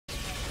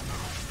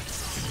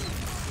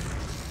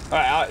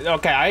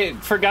Okay, I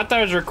forgot that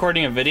I was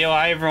recording a video.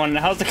 Hi everyone,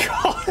 how's it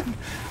going?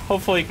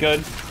 Hopefully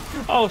good.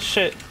 Oh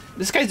shit,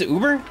 this guy's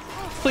Uber?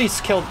 Please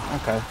kill.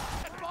 Okay.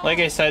 Like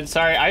I said,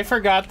 sorry, I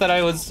forgot that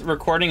I was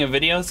recording a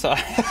video, so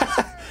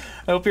I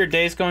hope your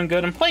day's going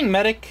good. I'm playing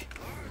Medic,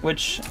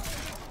 which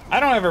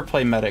I don't ever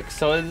play Medic,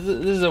 so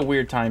this is a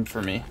weird time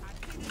for me.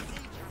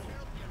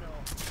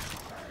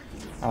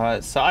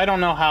 So I don't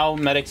know how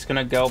Medic's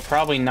gonna go.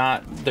 Probably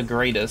not the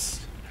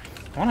greatest.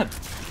 I want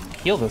to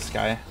heal this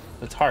guy.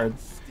 It's hard.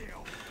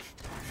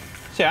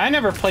 So yeah, I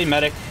never play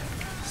Medic,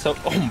 so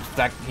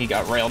he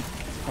got railed.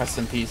 Rest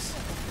in peace.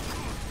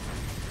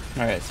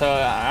 All right, so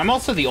I'm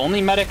also the only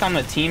medic on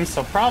the team,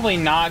 so probably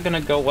not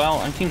gonna go well.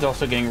 My team's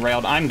also getting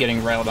railed. I'm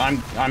getting railed.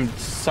 I'm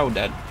so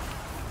dead.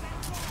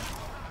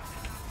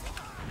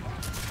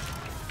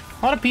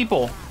 A lot of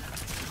people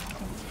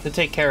to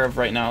take care of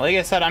right now. Like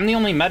I said, I'm the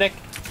only medic.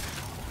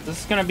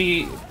 This is gonna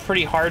be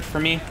pretty hard for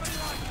me.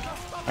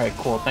 All right,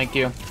 cool. Thank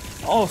you.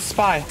 Oh,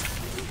 spy.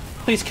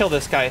 Please kill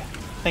this guy.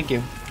 Thank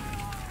you.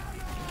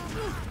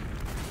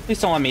 Please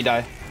don't let me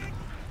die.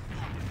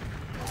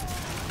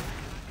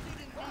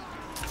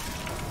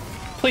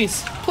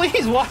 Please,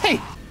 please, why? All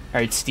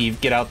right,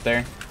 Steve, get out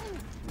there.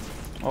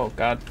 Oh,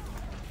 God.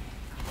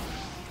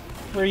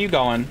 Where are you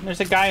going?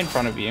 There's a guy in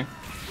front of you.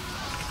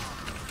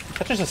 Is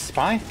that just a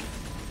spy?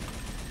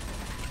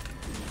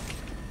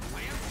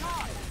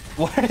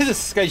 What is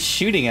this guy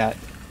shooting at?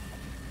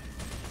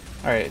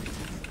 All right.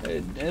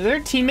 Are there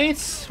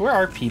teammates? Where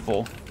are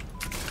people?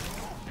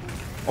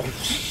 Oh,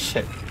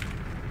 shit.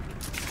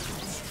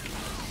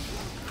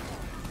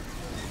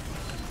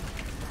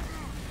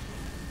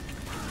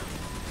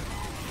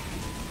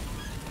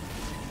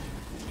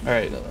 All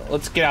right,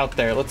 let's get out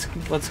there. Let's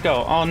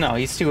go. Oh no,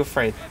 he's too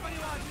afraid.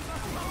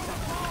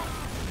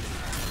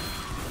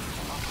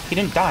 He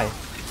didn't die.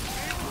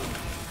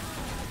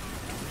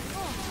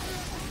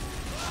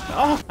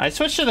 Oh, I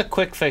switched to the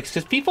quick fix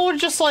because people are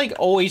just like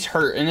always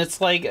hurt, and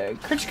it's like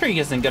Kritzkrieg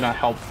isn't gonna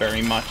help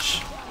very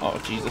much. Oh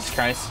Jesus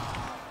Christ.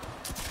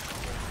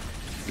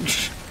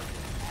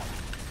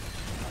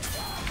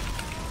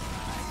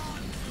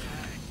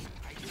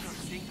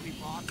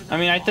 I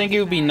mean, I think it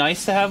would be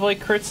nice to have like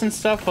crits and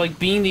stuff. Like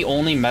being the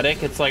only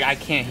medic, it's like I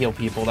can't heal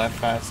people that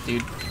fast,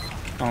 dude.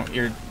 Oh,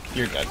 you're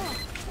dead.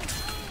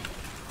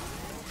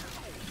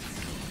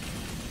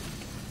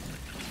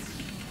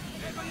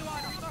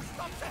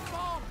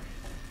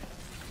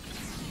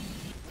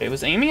 Okay,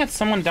 was aiming at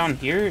someone down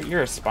here?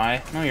 You're a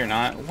spy. No, you're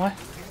not. What?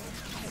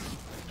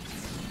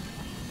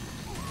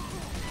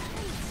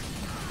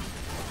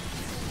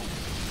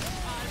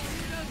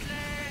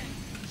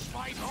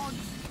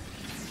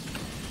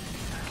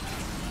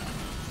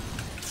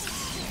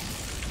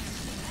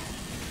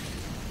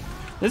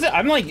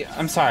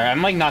 I'm sorry,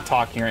 I'm like not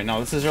talking right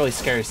now. This is really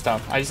scary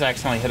stuff. I just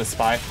accidentally hit a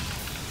spy.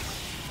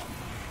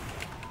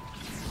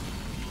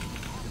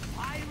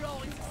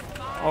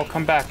 Oh,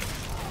 come back.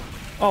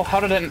 Oh, how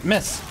did it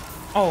miss?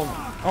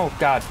 Oh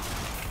God.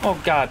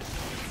 Oh God.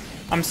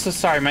 I'm so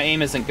sorry, my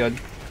aim isn't good.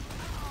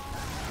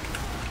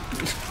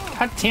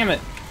 God damn it.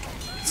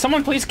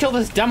 Someone please kill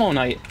this demo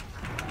knight.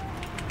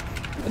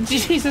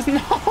 Jesus,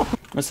 no.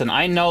 Listen,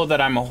 I know that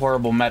I'm a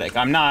horrible medic.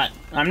 I'm not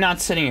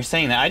sitting here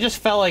saying that. I just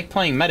felt like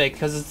playing medic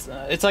because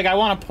it's like I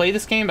want to play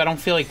this game, but I don't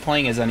feel like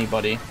playing as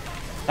anybody.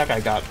 That guy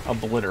got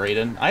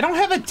obliterated. I don't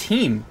have a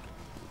team.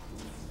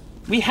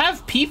 We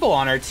have people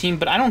on our team,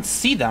 but I don't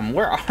see them.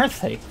 Where are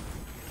they?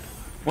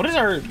 What is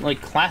our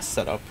like class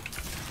setup?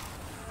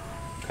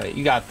 Okay,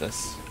 you got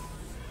this.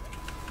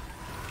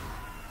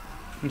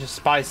 You just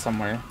spy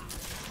somewhere.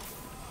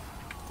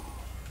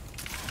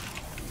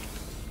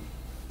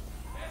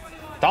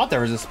 Thought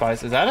there was a spy.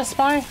 Is that a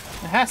spy? It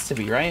has to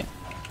be, right?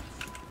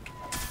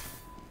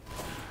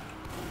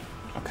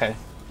 Okay.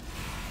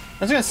 I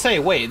was gonna say,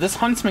 wait, this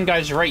huntsman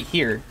guy's right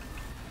here.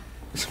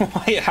 So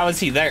why, how is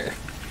he there?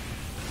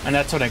 And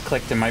that's when it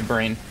clicked in my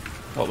brain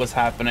what was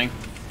happening.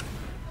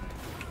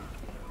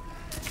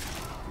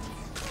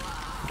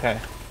 Okay.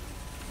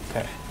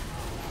 Okay.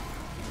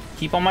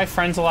 Keep all my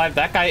friends alive.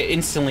 That guy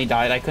instantly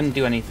died. I couldn't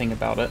do anything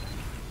about it.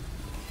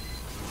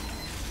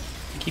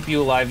 Keep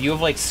you alive. You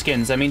have like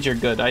skins. That means you're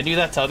good. I do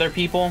that to other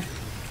people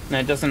and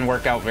it doesn't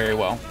work out very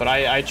well, but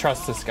I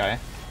trust this guy.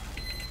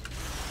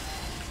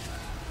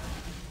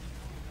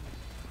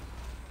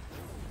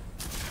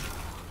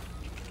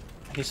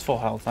 He's full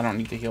health. I don't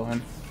need to heal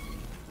him.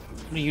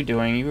 What are you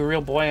doing? Are you a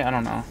real boy? I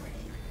don't know.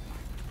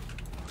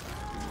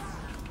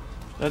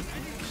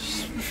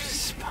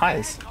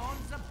 Spies.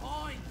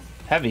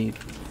 Heavy.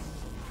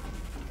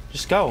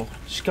 Just go.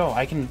 Just go.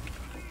 I can...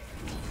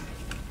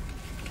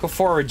 Go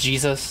forward,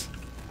 Jesus.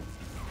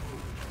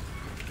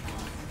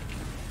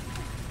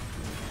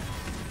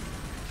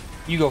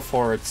 You go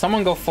forward.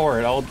 Someone go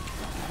forward. I'll...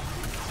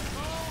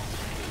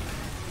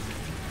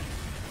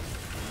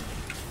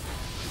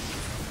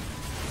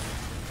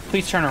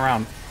 Please turn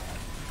around.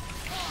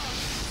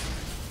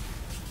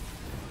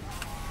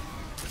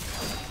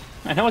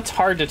 I know it's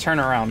hard to turn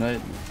around.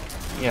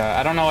 Yeah,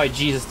 I don't know why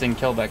Jesus didn't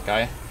kill that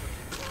guy.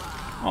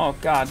 Oh,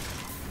 God.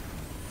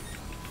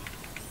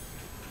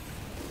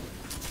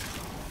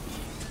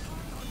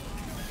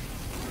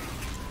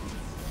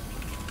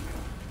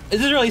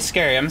 This is really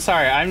scary. I'm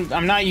sorry.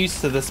 I'm not used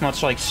to this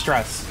much like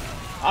stress.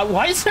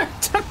 Why is there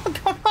a demo?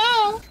 Come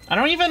on! I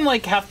don't even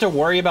like have to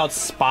worry about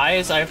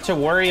spies. I have to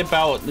worry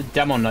about the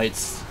demo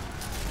knights.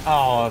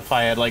 Oh, if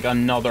I had like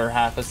another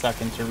half a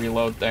second to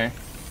reload there.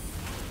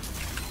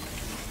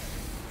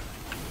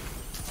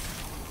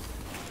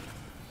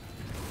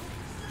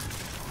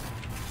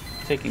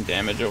 Taking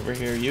damage over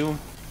here. You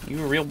a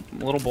real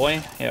little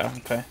boy? Yeah,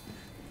 okay.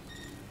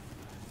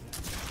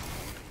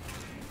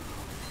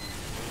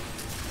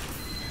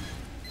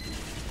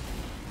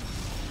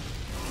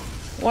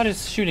 What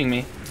is shooting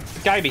me? The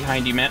guy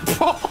behind you, man.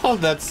 Oh,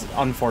 that's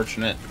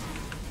unfortunate.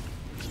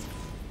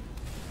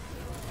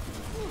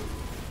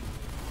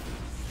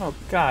 Oh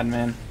god,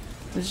 man.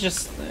 It's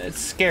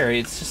scary.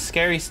 It's just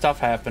scary stuff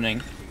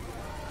happening.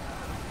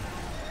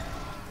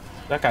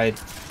 That guy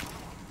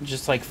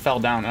just like fell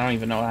down. I don't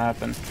even know what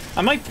happened.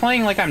 I'm like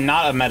playing like I'm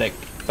not a medic,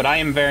 but I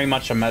am very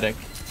much a medic.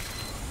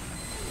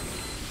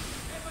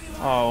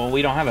 Oh,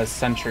 we don't have a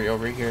sentry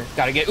over here.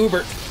 Gotta get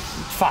Uber.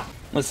 Fuck.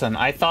 Listen,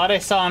 I thought I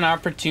saw an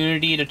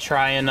opportunity to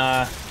try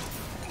and,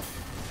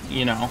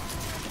 you know.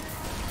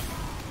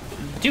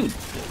 Dude,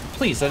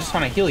 please, I just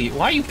want to heal you.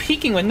 Why are you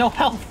peeking with no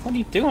health? What are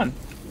you doing?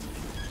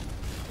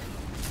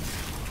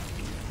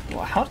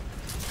 Well, how?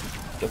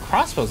 The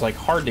crossbow's like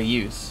hard to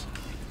use.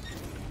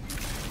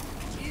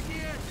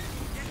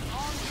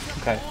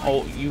 Okay.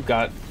 Oh, you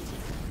got...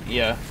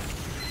 Yeah.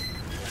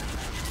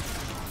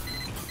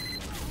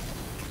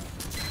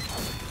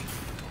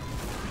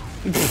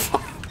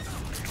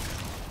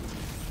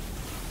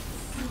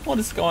 What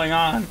is going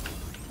on?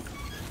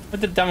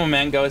 Where'd the demo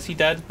man go? Is he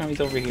dead? Oh,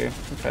 he's over here.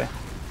 Okay.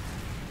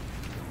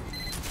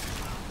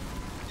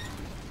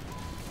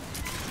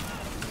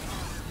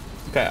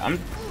 Okay, I'm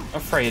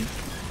afraid.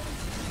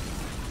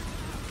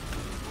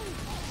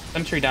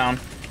 Sentry down.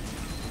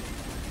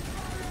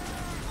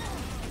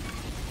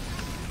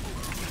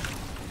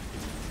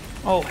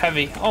 Oh,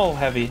 heavy. Oh,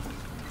 heavy.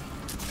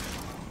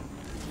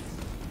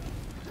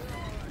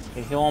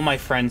 Okay, heal all my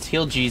friends.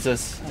 Heal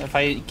Jesus. If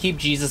I keep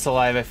Jesus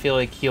alive, I feel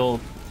like he'll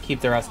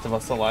keep the rest of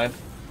us alive.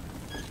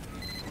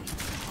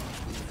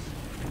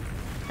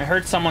 I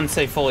heard someone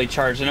say fully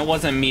charged, and it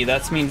wasn't me.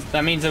 That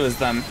means it was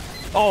them.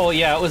 Oh,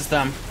 yeah, it was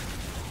them.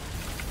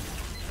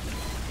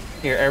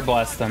 Here, air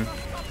blast them.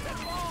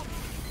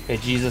 Okay,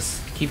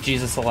 Jesus. Keep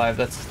Jesus alive.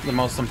 That's the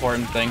most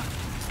important thing.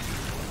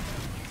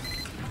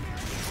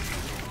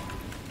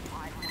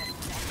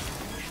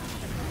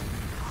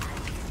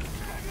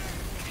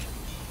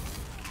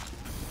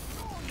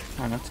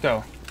 Come on, let's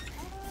go.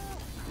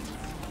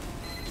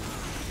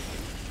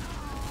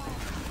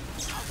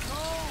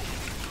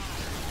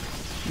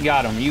 You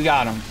got him. You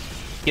got him.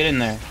 Get in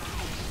there.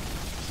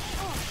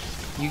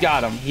 You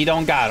got him. He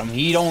don't got him.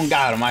 He don't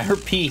got him. I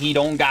heard P. He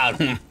don't got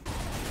him.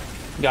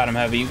 You got him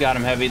heavy. You got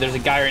him heavy. There's a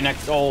guy right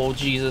next. Oh,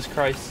 Jesus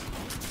Christ.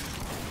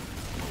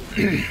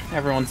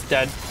 Everyone's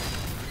dead.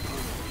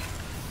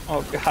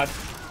 Oh, God.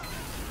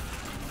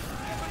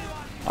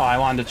 Oh, I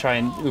wanted to try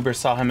and Uber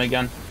saw him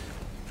again.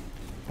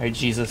 Alright,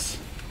 Jesus.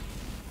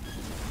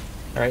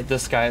 Alright,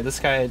 this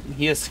guy,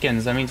 he has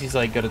skins. That means he's,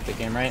 like, good at the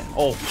game, right?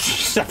 Oh,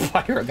 that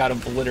fire got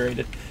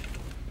obliterated.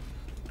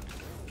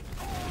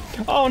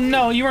 Oh,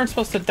 no, you weren't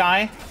supposed to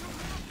die.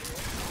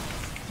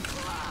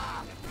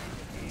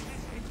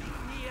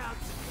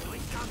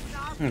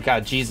 Oh,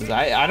 God, Jesus.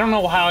 I don't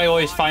know how I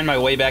always find my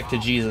way back to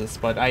Jesus,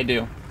 but I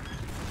do.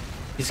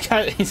 He's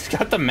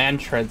got the man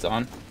treads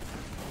on.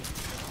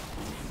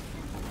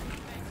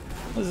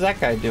 What is that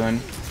guy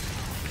doing?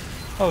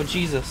 Oh,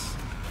 Jesus.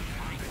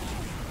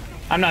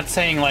 I'm not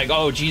saying like,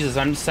 oh, Jesus.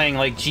 I'm just saying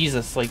like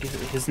Jesus. Like,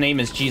 his name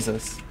is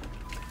Jesus.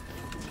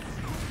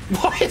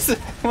 What is it?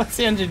 What's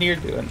the engineer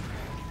doing?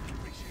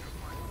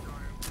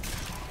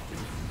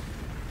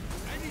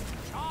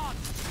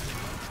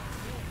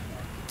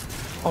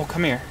 Oh,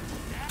 come here.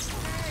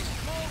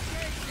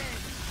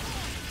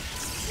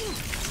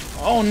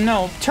 Oh,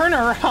 no. Turn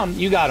around.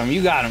 You got him.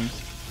 You got him.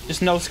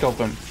 Just no-scope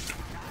him.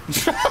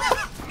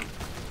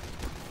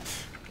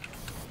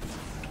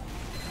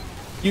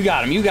 You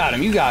got him. You got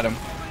him. You got him.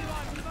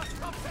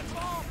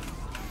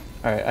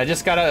 Alright, I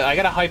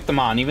gotta hype them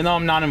on. Even though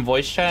I'm not in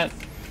voice chat,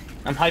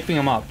 I'm hyping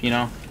them up, you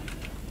know?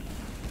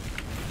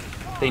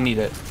 They need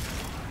it.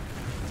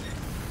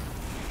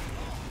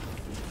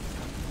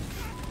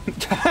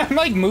 I'm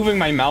like moving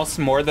my mouse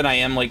more than I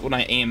am like when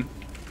I aim.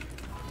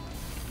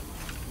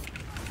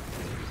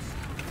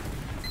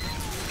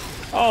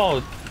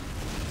 Oh.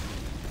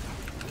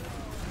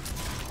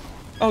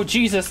 Oh,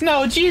 Jesus.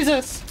 No,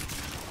 Jesus.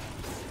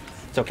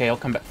 It's okay, I'll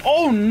come back.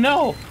 Oh,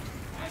 no.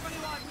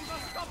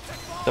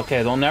 It's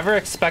okay, they'll never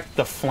expect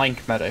the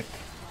flank medic.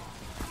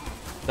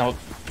 No.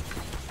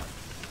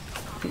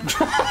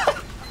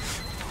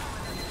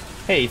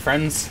 Hey,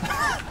 friends.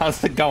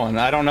 How's it going?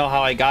 I don't know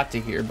how I got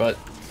to here, but...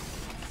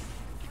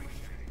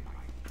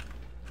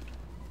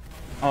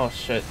 Oh,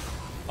 shit.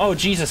 Oh,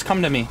 Jesus,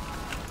 come to me.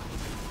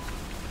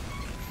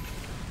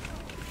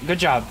 Good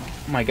job.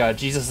 Oh my God,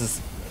 Jesus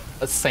is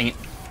a saint.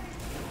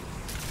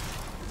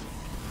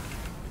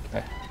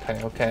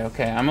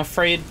 Okay. I'm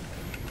afraid.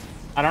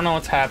 I don't know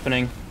what's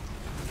happening.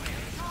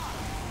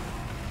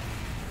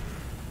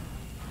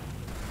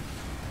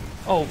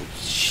 Oh,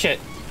 shit.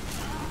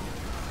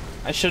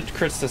 I should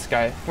crit this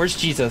guy. Where's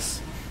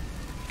Jesus?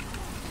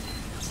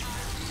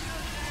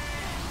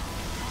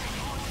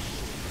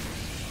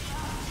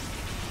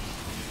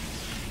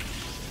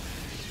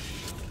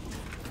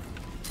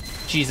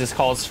 Jesus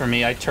calls for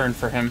me. I turn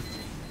for him.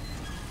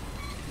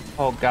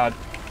 Oh, God.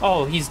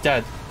 Oh, he's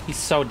dead. He's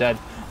so dead.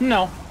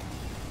 No.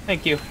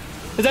 Thank you.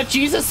 Is that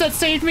Jesus that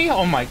saved me?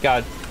 Oh, my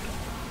God.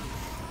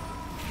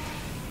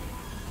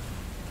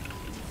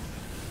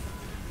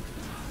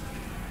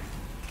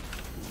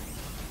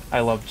 I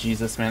love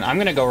Jesus, man. I'm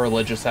gonna go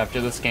religious after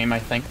this game, I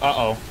think.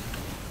 Uh-oh.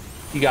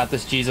 You got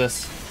this,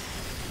 Jesus.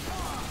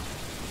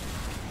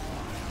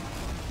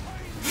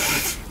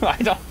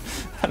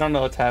 I don't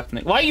know what's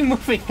happening. Why are you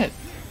moving it?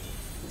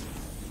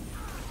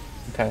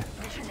 Okay.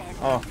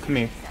 Oh, come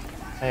here.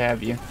 I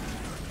have you.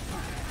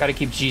 Gotta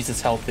keep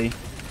Jesus healthy.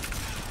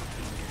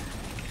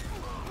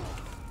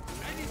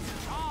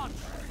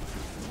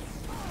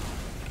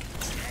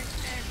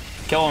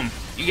 Kill him.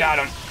 You got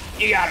him.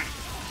 You got him.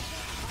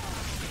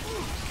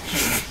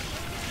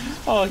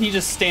 Oh, he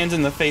just stands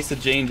in the face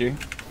of danger.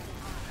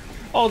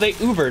 Oh, they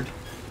Ubered.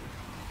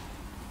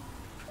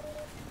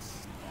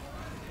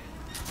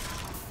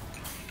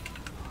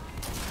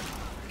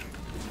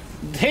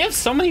 They have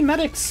so many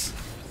medics.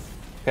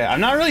 Okay,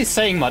 I'm not really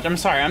saying much. I'm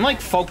sorry. I'm like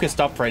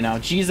focused up right now.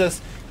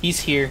 Jesus, he's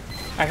here.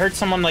 I heard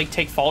someone like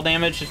take fall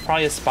damage. It's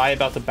probably a spy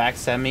about to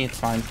backstab me. It's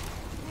fine.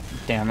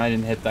 Damn, I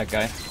didn't hit that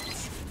guy.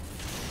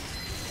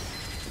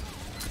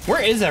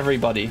 Where is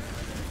everybody?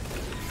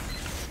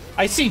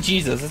 I see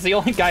Jesus. It's the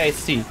only guy I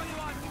see.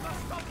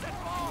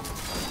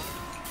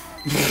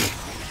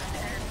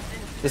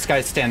 This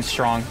guy stands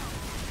strong.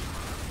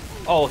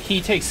 Oh,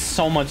 he takes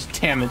so much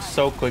damage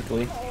so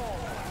quickly.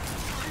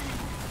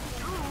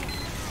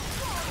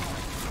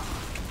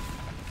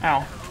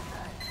 Ow.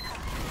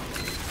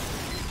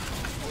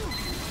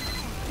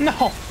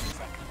 No.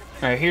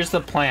 Alright, here's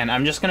the plan.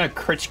 I'm just gonna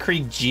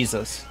Kritzkrieg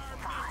Jesus.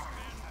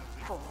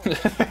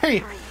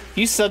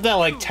 You said that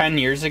like 10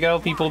 years ago,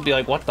 people would be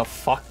like, what the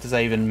fuck does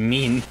that even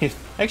mean?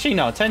 Actually,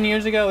 no, 10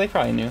 years ago, they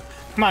probably knew.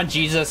 Come on,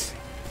 Jesus.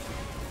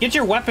 Get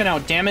your weapon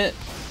out, damn it.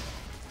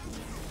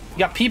 You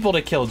got people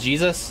to kill,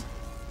 Jesus.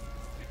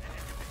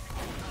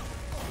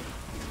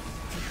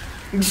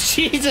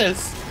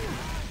 Jesus!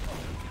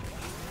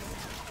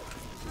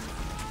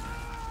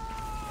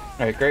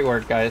 Alright, great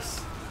work, guys.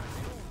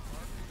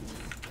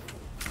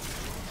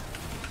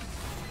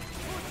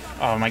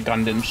 Oh, my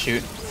gun didn't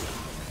shoot.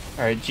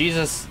 Alright,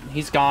 Jesus,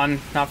 he's gone.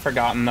 Not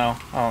forgotten, though.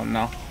 Oh,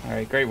 no.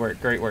 Alright, great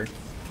work, great work.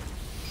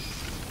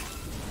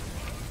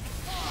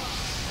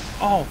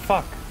 Oh,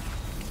 fuck.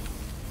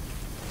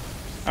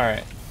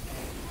 Alright.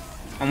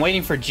 I'm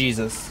waiting for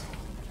Jesus.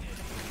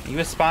 Are you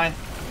a spy?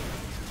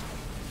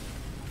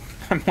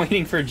 I'm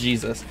waiting for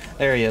Jesus.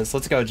 There he is.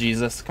 Let's go,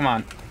 Jesus. Come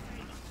on.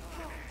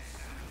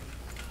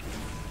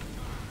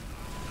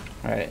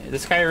 Alright,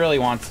 this guy really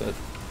wants it.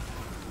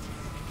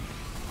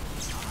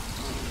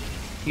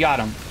 You got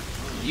him.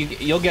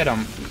 You'll get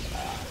him.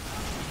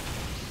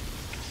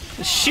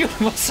 Shoot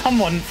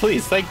someone,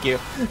 please. Thank you.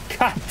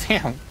 God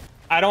damn.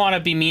 I don't want to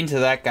be mean to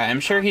that guy.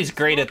 I'm sure he's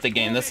great at the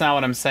game. That's not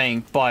what I'm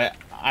saying. But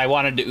I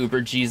wanted to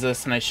Uber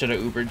Jesus, and I should have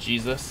Ubered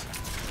Jesus.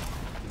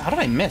 How did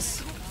I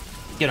miss?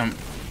 Get him.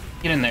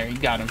 Get in there. You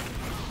got him.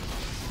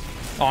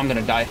 Oh, I'm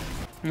gonna die.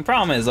 The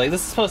problem is, like,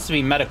 this is supposed to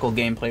be medical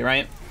gameplay,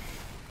 right?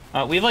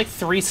 We have, like,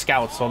 3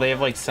 scouts, while they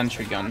have, like,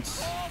 sentry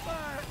guns.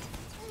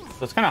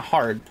 So it's kind of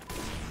hard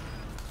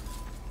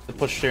to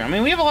push through. I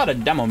mean, we have a lot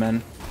of demo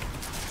men.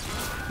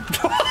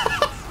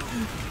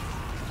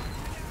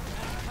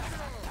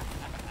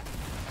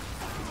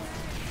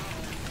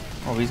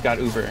 Oh, he's got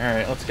Uber.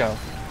 Alright, let's go.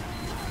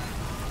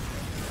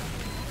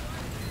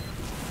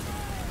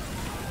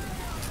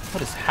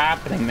 What is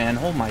happening, man?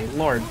 Oh my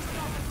lord.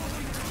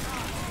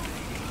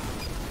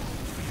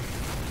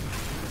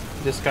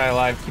 This guy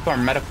alive. Keep our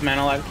medical man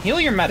alive. Heal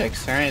your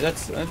medics, alright?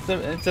 It's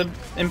an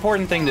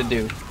important thing to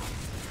do.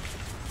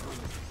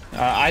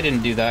 I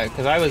didn't do that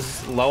because I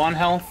was low on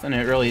health and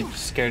it really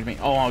scared me.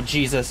 Oh,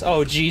 Jesus.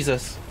 Oh,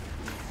 Jesus.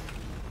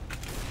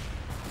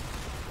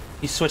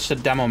 He switched to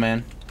demo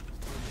man.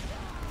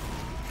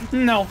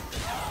 No.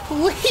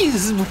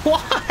 Please,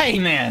 why,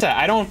 man?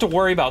 I don't have to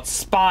worry about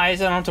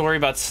spies. I don't have to worry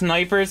about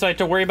snipers. I have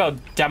to worry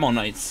about demo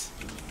knights.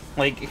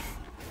 Like,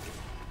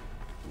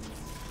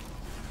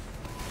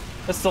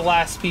 that's the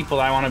last people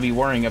I want to be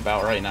worrying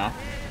about right now.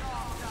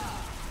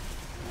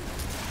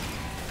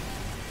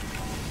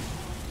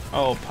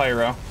 Oh,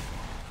 pyro.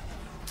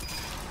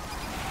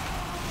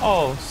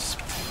 Oh,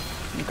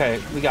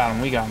 okay, we got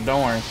him,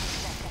 don't worry.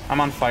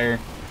 I'm on fire.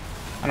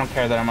 I don't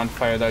care that I'm on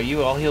fire, though.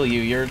 I'll heal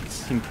you, you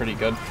seem pretty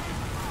good.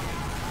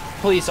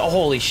 Please, oh,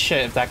 holy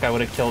shit, if that guy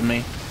would have killed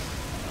me.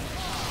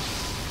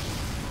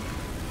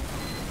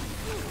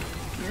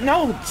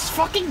 No, it's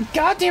fucking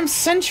goddamn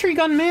sentry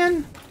gun,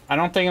 man. I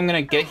don't think I'm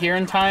gonna get here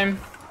in time,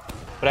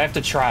 but I have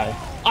to try.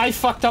 I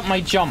fucked up my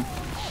jump.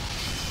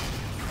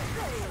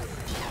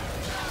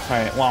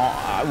 Alright,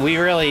 well, we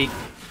really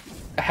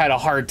had a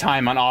hard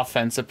time on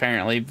offense,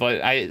 apparently, but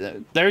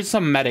there's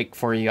some medic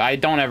for you. I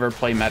don't ever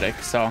play medic,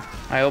 so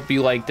I hope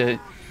you liked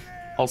it.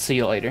 I'll see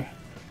you later.